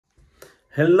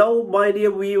Hello, my dear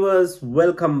viewers.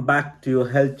 Welcome back to your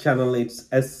health channel. It's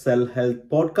SL Health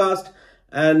Podcast,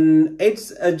 and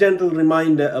it's a gentle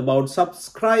reminder about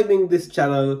subscribing this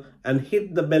channel and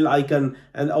hit the bell icon,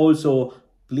 and also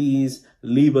please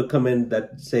leave a comment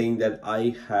that saying that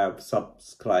I have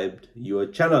subscribed your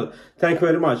channel. Thank you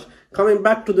very much. Coming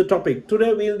back to the topic,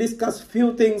 today we'll discuss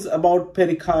few things about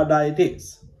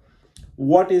pericarditis.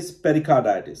 What is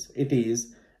pericarditis? It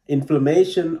is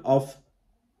inflammation of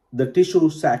the tissue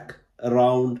sac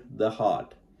around the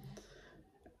heart.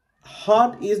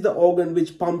 Heart is the organ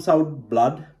which pumps out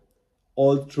blood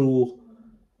all through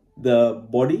the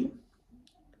body,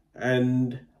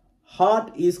 and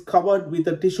heart is covered with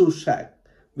a tissue sac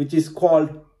which is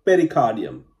called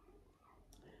pericardium.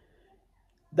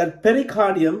 That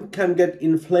pericardium can get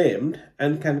inflamed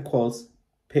and can cause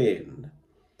pain.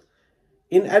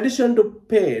 In addition to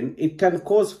pain, it can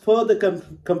cause further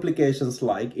complications,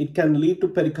 like it can lead to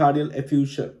pericardial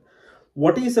effusion.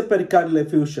 What is a pericardial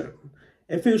effusion?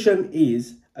 Effusion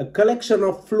is a collection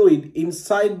of fluid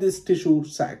inside this tissue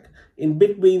sac, in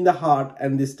between the heart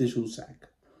and this tissue sac.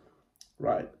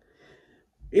 Right?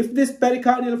 If this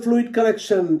pericardial fluid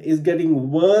collection is getting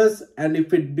worse, and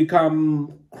if it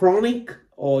become chronic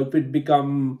or if it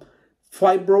become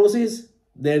fibrosis,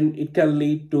 then it can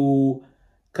lead to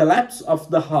collapse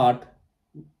of the heart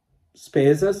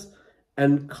spaces,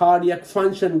 and cardiac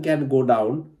function can go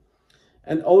down,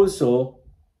 and also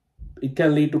it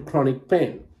can lead to chronic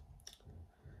pain.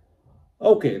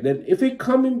 Okay, then if we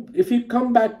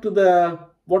come back to the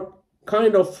what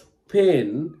kind of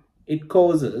pain it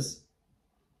causes,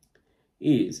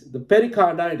 is the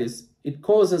pericarditis.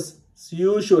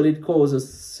 Usually it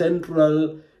causes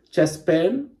central chest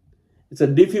pain. It's a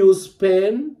diffuse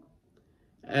pain,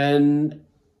 and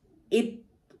it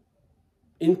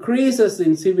increases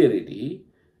in severity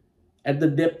at the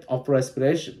depth of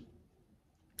respiration,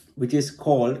 which is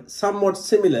called somewhat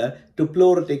similar to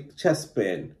pleuritic chest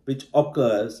pain, which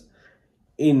occurs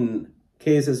in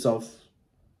cases of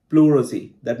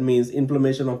pleurisy. That means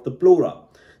inflammation of the pleura.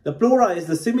 The pleura is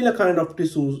the similar kind of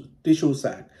tissue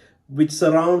sac which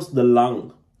surrounds the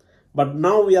lung. But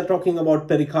now we are talking about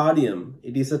pericardium.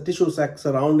 It is a tissue sac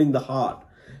surrounding the heart.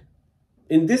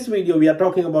 In this video, we are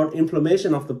talking about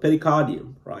inflammation of the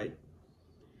pericardium, right?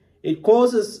 It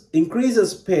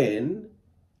increases pain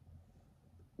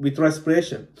with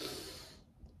respiration.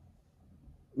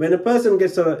 When a person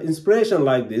gets an inspiration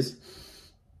like this,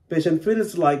 patient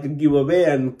feels like a giveaway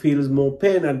and feels more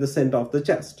pain at the center of the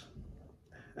chest.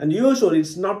 And usually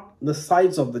it's not the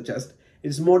sides of the chest,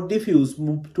 it's more diffuse,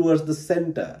 move towards the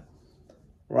center,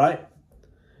 right?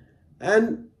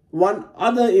 And one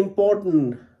other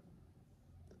important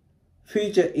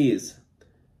feature is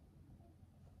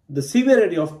the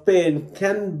severity of pain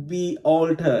can be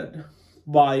altered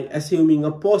by assuming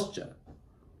a posture.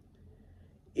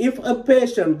 If a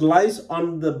patient lies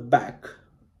on the back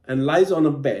and lies on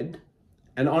a bed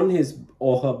and on his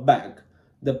or her back,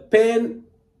 the pain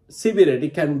severity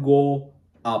can go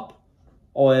up,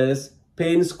 or else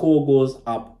pain score goes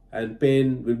up and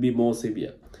pain will be more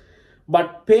severe.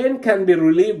 But pain can be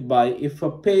relieved by if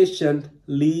a patient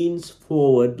leans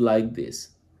forward like this.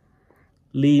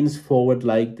 Leans forward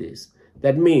like this.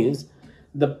 That means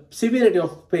the severity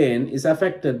of pain is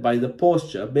affected by the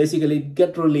posture. Basically, it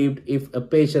gets relieved if a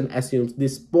patient assumes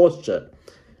this posture,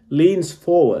 leans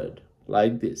forward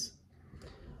like this.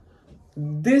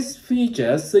 This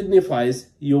feature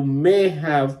signifies you may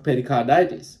have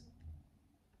pericarditis.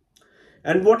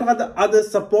 And what are the other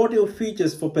supportive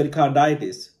features for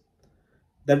pericarditis?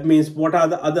 That means what are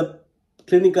the other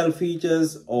clinical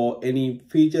features or any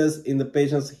features in the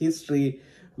patient's history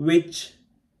which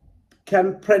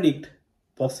can predict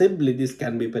possibly this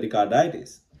can be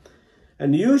pericarditis.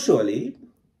 And usually,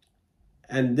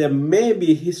 and there may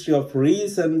be history of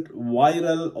recent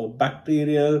viral or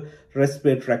bacterial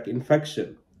respiratory tract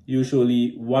infection,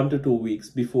 usually 1 to 2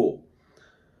 weeks before,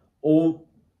 or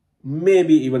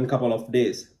maybe even a couple of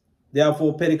days.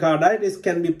 Therefore, pericarditis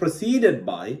can be preceded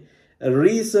by a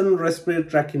recent respiratory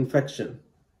tract infection.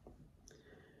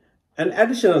 And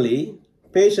additionally,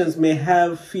 patients may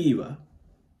have fever.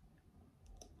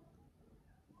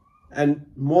 And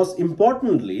most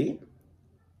importantly,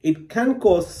 it can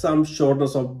cause some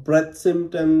shortness of breath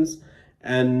symptoms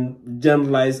and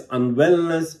generalized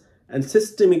unwellness and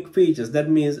systemic features.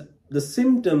 That means the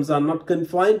symptoms are not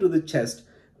confined to the chest.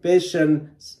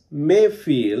 Patients may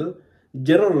feel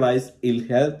generalized ill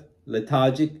health,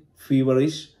 lethargic,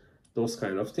 feverish, those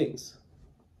kind of things.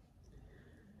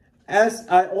 As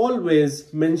I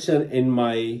always mention in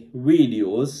my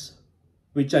videos,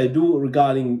 which I do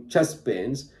regarding chest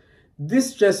pains,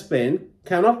 This chest pain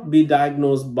cannot be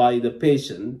diagnosed by the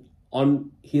patient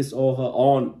on his or her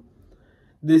own.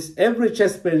 Every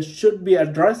chest pain should be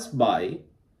addressed by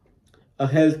a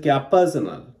healthcare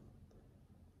personnel,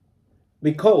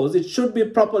 because it should be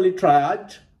properly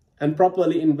triaged and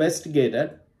properly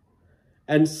investigated,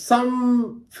 and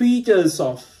some features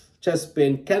of chest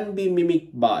pain can be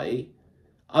mimicked by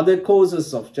other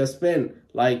causes of chest pain.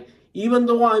 Like, even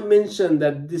though I mentioned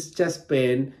that this chest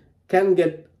pain can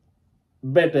get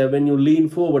better when you lean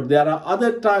forward, there are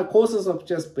other causes of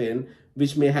chest pain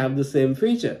which may have the same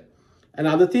feature.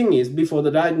 Another thing is, before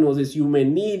the diagnosis, you may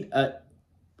need a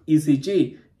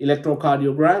ECG,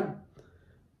 electrocardiogram,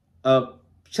 a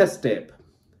chest tape,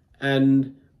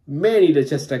 and may need a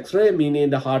chest x-ray, may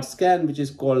need a heart scan, which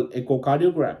is called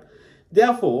echocardiogram.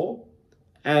 Therefore,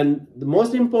 and the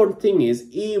most important thing is,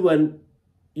 even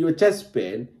your chest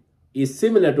pain is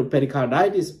similar to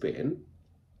pericarditis pain,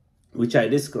 which I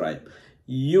described,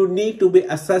 you need to be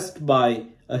assessed by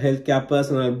a healthcare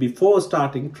personnel before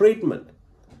starting treatment.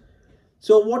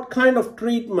 So what kind of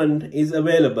treatment is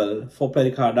available for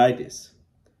pericarditis?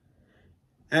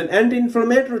 An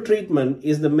anti-inflammatory treatment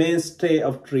is the mainstay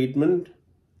of treatment,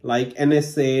 like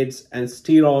NSAIDs and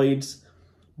steroids,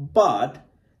 but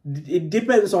it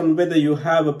depends on whether you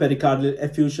have a pericardial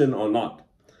effusion or not.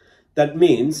 That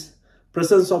means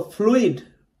presence of fluid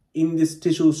in this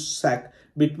tissue sac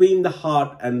between the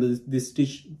heart and this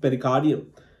pericardium.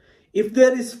 If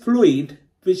there is fluid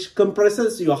which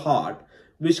compresses your heart,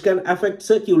 which can affect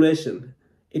circulation,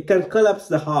 it can collapse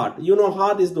the heart. You know,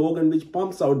 heart is the organ which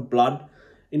pumps out blood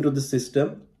into the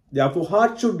system. Therefore,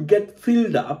 heart should get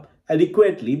filled up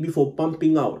adequately before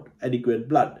pumping out adequate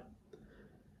blood.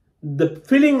 The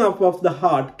filling up of the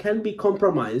heart can be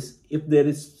compromised if there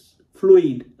is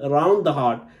fluid around the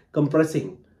heart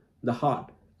compressing the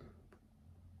heart.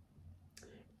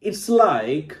 It's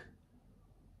like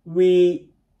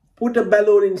we put a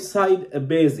balloon inside a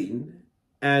basin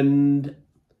and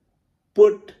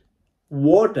put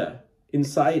water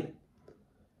inside,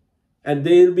 and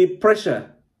there will be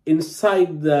pressure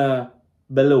inside the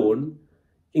balloon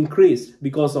increased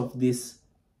because of this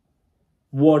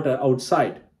water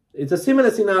outside. It's a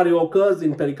similar scenario occurs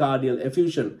in pericardial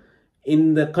effusion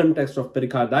in the context of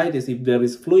pericarditis if there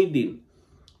is fluid in.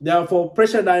 Therefore,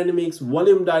 pressure dynamics,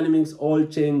 volume dynamics all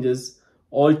change,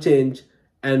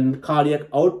 and cardiac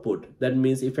output, that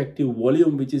means effective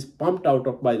volume which is pumped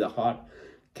out by the heart,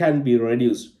 can be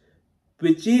reduced,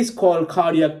 which is called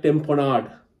cardiac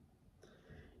tamponade.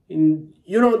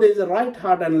 There is a right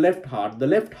heart and left heart. The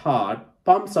left heart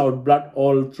pumps out blood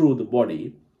all through the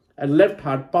body, and left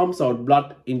heart pumps out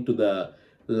blood into the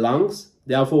lungs.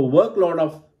 Therefore, workload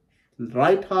of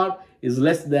right heart is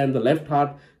less than the left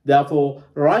heart. Therefore,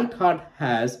 right heart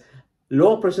has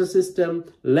low pressure system,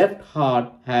 left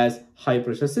heart has high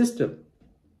pressure system.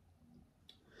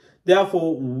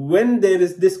 Therefore, when there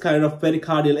is this kind of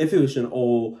pericardial effusion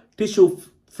or tissue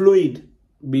fluid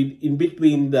in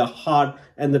between the heart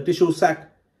and the tissue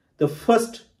sac, the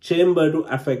first chamber to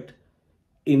affect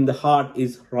in the heart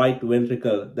is right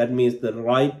ventricle. That means the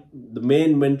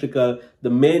main ventricle, the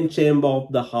main chamber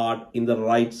of the heart in the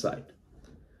right side.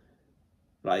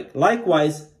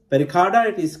 Likewise,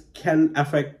 pericarditis can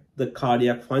affect the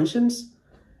cardiac functions,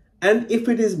 and if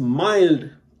it is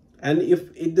mild and if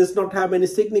it does not have any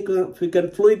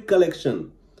significant fluid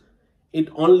collection, it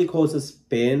only causes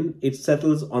pain. It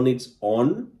settles on its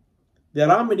own. There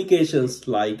are medications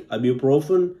like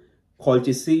ibuprofen,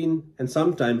 colchicine, and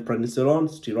sometimes prednisolone,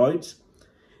 steroids.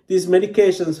 These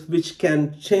medications which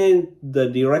can change the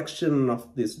direction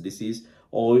of this disease,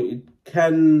 or it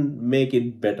can make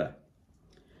it better.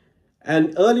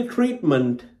 And early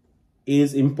treatment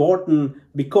is important,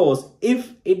 because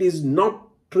if it is not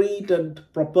treated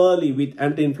properly with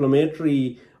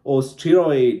anti-inflammatory or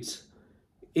steroids,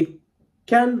 it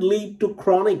can lead to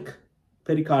chronic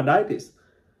pericarditis.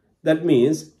 That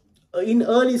means in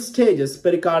early stages,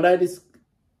 pericarditis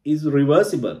is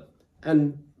reversible,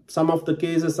 and some of the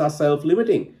cases are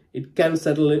self-limiting. It can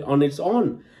settle on its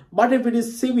own. But if it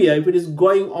is severe, if it is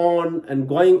going on and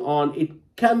going on, it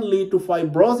can lead to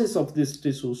fibrosis of this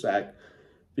tissue sac,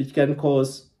 which can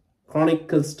cause chronic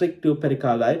constrictive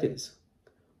pericarditis.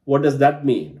 What does that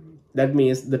mean? That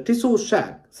means the tissue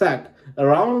sac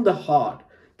around the heart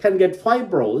can get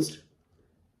fibrosed,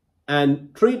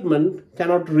 and treatment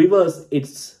cannot reverse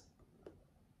its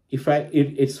effect,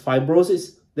 its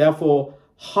fibrosis. Therefore,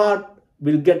 heart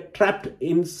will get trapped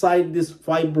inside this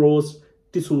fibrosed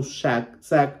tissue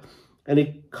sac, and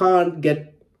it can't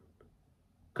get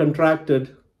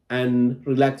contracted and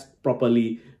relaxed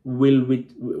properly.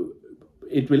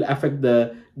 It will affect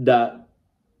the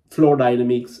flow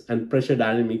dynamics and pressure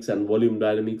dynamics and volume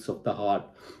dynamics of the heart.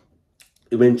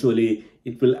 Eventually,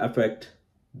 it will affect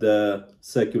the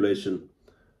circulation.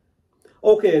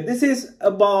 Okay, this is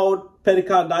about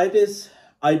pericarditis.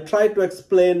 I try to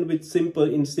explain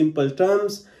in simple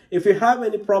terms. If you have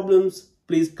any problems,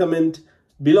 please comment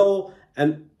below,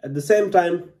 and at the same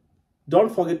time,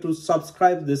 don't forget to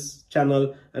subscribe this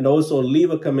channel and also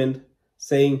leave a comment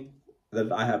saying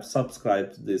that I have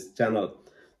subscribed this channel.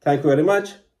 Thank you very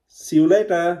much. See you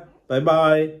later. Bye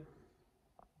bye.